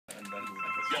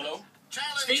Hello?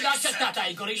 Sfida accettata,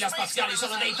 i gorilla spaziali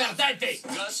sono dei perdenti!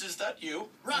 Gus, is that you?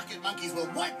 Rocket monkeys will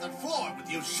wipe the floor with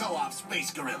you show-off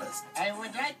space gorillas. I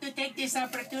would like to take this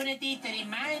opportunity to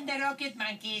remind the rocket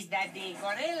monkeys that the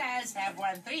gorillas have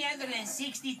won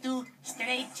 362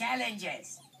 straight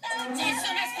challenges.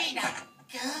 Nessuna sfida!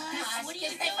 Gus, What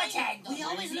stai facendo? We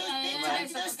always lose big time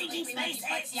to those stinking space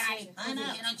spaziali. I know.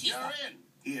 Non ci sto. You're in.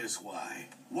 Here's why.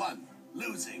 1.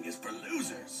 Losing is for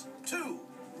losers. 2.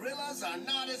 Gorillas are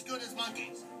not as good as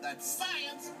monkeys. That's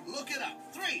science. Look it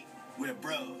up. 3. We're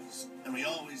bros. And we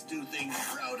always do things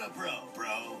bro to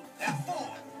bro. And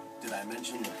 4. Did I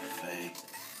mention the buffet?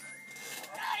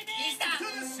 To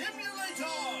the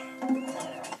simulator!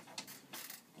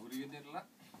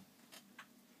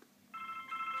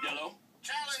 Hello?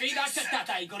 Sfida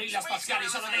accettata, i gorilla spaziali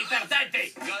sono dei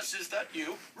perdenti! Gus, is that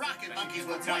you? Rocket monkeys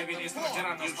will Spaziali wipe vi the floor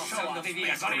distruggeranno with you spazzandovi show-off via,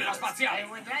 space gorilla gorillas. I spaziali!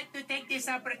 would like to take this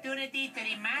opportunity to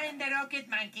remind the rocket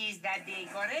monkeys that the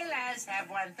gorillas have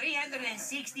won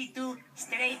 362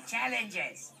 straight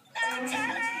challenges.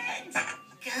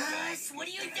 Gus, what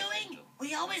are you doing?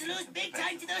 We always lose big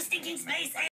time to those stinking space